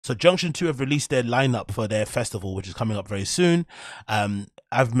So Junction 2 have released their lineup for their festival, which is coming up very soon.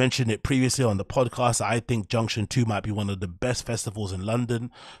 I've mentioned it previously on the podcast. I think Junction 2 might be one of the best festivals in London,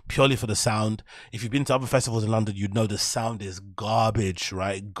 purely for the sound. If you've been to other festivals in London, you know the sound is garbage,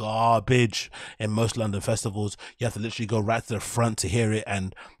 right? Garbage in most London festivals. You have to literally go right to the front to hear it.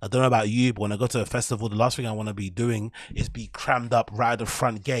 And I don't know about you, but when I go to a festival, the last thing I want to be doing is be crammed up right at the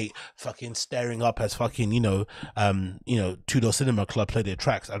front gate, fucking staring up as fucking, Two Door Cinema Club play their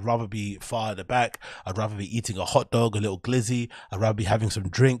tracks. I'd rather be far at the back. I'd rather be eating a hot dog, a little glizzy. I'd rather be having some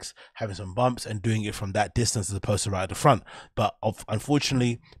drinks, having some bumps, and doing it from that distance as opposed to right at the front. But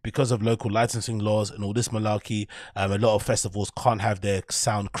unfortunately, because of local licensing laws and all this malarkey, a lot of festivals can't have their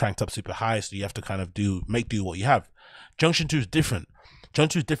sound cranked up super high, so you have to kind of make do what you have. Junction 2 is different.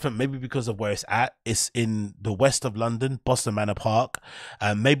 Junction 2 is different maybe because of where it's at. It's in the west of London, Boston Manor Park.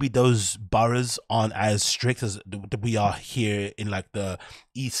 Maybe those boroughs aren't as strict as we are here in like the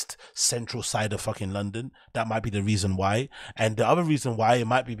east central side of fucking London. That might be the reason why. And the other reason why, it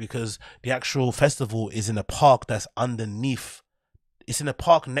might be because the actual festival is in a park that's underneath. It's in a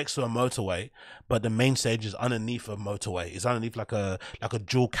park next to a motorway, but the main stage is underneath a motorway. It's underneath like a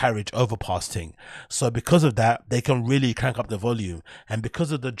dual carriage overpass thing. So because of that, they can really crank up the volume. And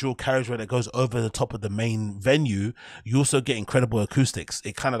because of the dual carriageway that goes over the top of the main venue, you also get incredible acoustics.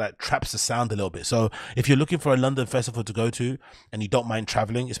 It kind of like traps the sound a little bit. So if you're looking for a London festival to go to and you don't mind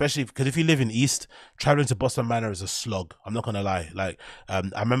traveling, especially because if you live in East, traveling to Boston Manor is a slog. I'm not gonna lie. Like I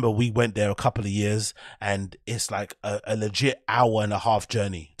remember we went there a couple of years, and it's like a legit hour and a half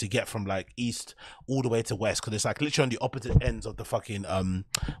journey to get from like East all the way to West, because it's like literally on the opposite ends of the fucking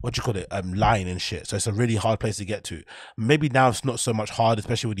line and shit. So it's a really hard place to get to. Maybe now it's not so much hard,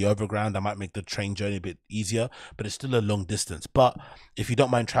 especially with the overground. That might make the train journey a bit easier, but it's still a long distance. But if you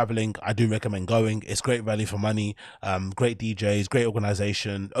don't mind traveling, I do recommend going. It's great value for money, great DJs, great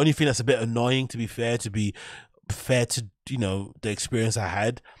organization. Only thing that's a bit annoying, to be fair to the experience I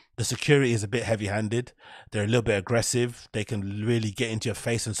had, the security is a bit heavy-handed. They're a little bit aggressive. They can really get into your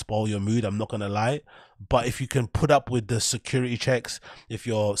face and spoil your mood, I'm not gonna lie. But if you can put up with the security checks, if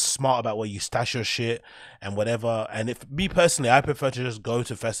you're smart about where you stash your shit and whatever, and if me personally, I prefer to just go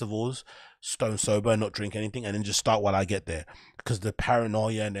to festivals stone sober and not drink anything, and then just start while I get there, because the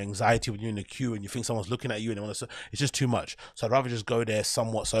paranoia and the anxiety when you're in the queue and you think someone's looking at you and they want to, it's just too much. So I'd rather just go there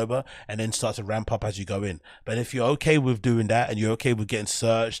somewhat sober and then start to ramp up as you go in. But if you're okay with doing that and you're okay with getting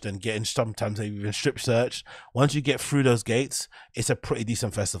searched and getting sometimes even strip searched, once you get through those gates, it's a pretty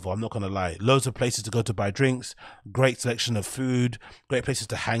decent festival, I'm not gonna lie. Loads of places to go to buy drinks, great selection of food, great places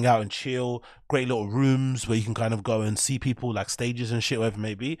to hang out and chill, great little rooms where you can kind of go and see people, like stages and shit, whatever it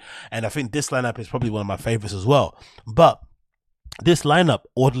may be. And I think this lineup is probably one of my favorites as well. But this lineup,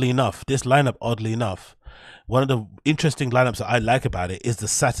 oddly enough, one of the interesting lineups that I like about it is the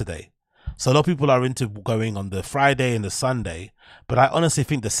Saturday. So a lot of people are into going on the Friday and the Sunday, but I honestly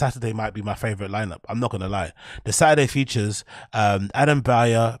think the Saturday might be my favorite lineup. I'm not gonna lie. The Saturday features Adam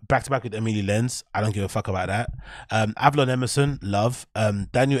Beyer back to back with Emily Lenz. I don't give a fuck about that. Avalon Emerson, love.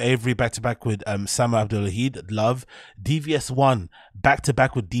 Daniel Avery back to back with Sama Abdulahid, love. DVS1 back to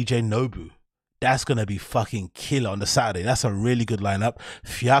back with DJ Nobu. That's going to be fucking killer on the Saturday. That's a really good lineup.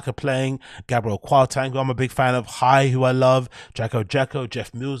 Fiaka playing, Gabriel Qualtango, I'm a big fan of. High, who I love. Jacko,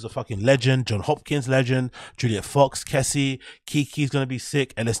 Jeff Mills, the fucking legend. John Hopkins, legend. Juliet Fox, Kessie. Kiki's going to be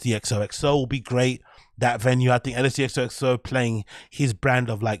sick. LSDXOXO will be great. That venue, I think LSDXOXO playing his brand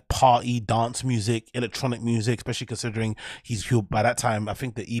of like party dance music, electronic music, especially considering by that time I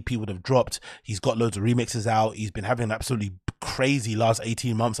think the EP would have dropped. He's got loads of remixes out. He's been having an absolutely crazy last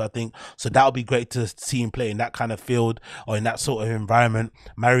 18 months, I think. So that would be great to see him play in that kind of field or in that sort of environment.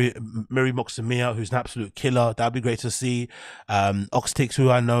 Mary Moxamia, who's an absolute killer, that'd be great to see. Oxtix, who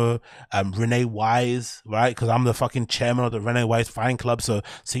I know. Renee Wise, right? Because I'm the fucking chairman of the Renee Wise Fine Club, so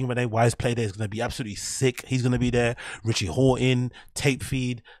seeing Renee Wise play there is going to be absolutely sick. He's going to be there. Richie Horton, Tape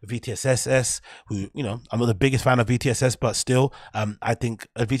Feed, VTSSS, who, I'm not the biggest fan of VTSS, but still, I think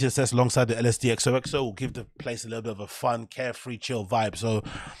VTSS alongside the LSDXOXO will give the place a little bit of a fun, carefree, chill vibe. So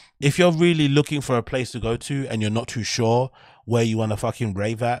if you're really looking for a place to go to and you're not too sure where you want to fucking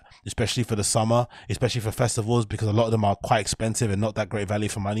rave at, especially for the summer, especially for festivals, because a lot of them are quite expensive and not that great value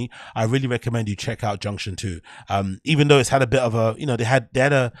for money, I really recommend you check out Junction 2. Even though it's had a bit of a, they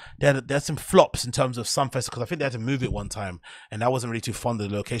had some flops in terms of some festivals. I think they had to move it one time and I wasn't really too fond of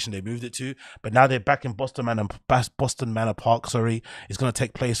the location they moved it to, but now they're back in Boston Manor Park. It's going to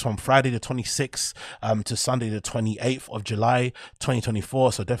take place from Friday the 26th to Sunday the 28th of July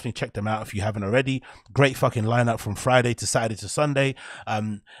 2024. So definitely check them out if you haven't already. Great fucking lineup from Friday to Saturday to Sunday.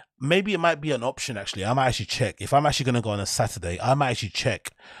 maybe it might be an option. Actually, I might actually check if I'm actually going to go on a Saturday. I might actually check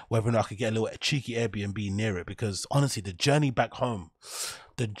whether or not I could get a little cheeky Airbnb near it, because honestly, the journey back home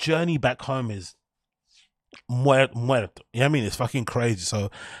is muerto. You know what I mean? It's fucking crazy. So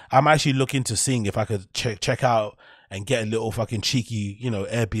I'm actually looking to seeing if I could check out and get a little fucking cheeky, you know,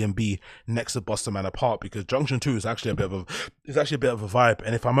 Airbnb next to Boston Manor Park, because Junction 2 is actually a bit of a vibe.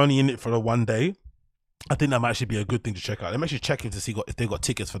 And if I'm only in it for the one day, I think that might actually be a good thing to check out. I'm actually checking to see if they got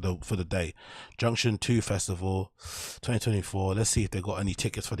tickets for the day. Junction 2 Festival 2024. Let's see if they got any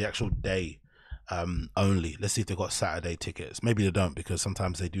tickets for the actual day only. Let's see if they got Saturday tickets. Maybe they don't, because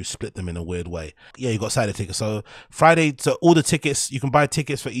sometimes they do split them in a weird way. Yeah, you got Saturday tickets. So Friday, so all the tickets, you can buy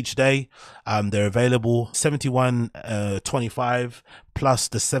tickets for each day. They're available 71.25 plus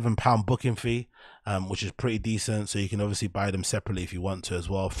the £7 booking fee. Which is pretty decent. So you can obviously buy them separately if you want to as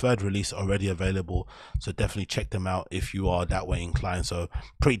well. Third release already available, so definitely check them out if you are that way inclined. So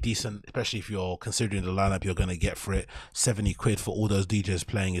pretty decent, especially if you're considering the lineup you're going to get for it. 70 quid for all those DJs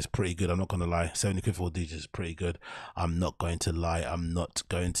playing is pretty good. I'm not going to lie. 70 quid for all DJs is pretty good. I'm not going to lie.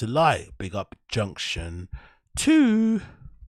 Big up Junction 2.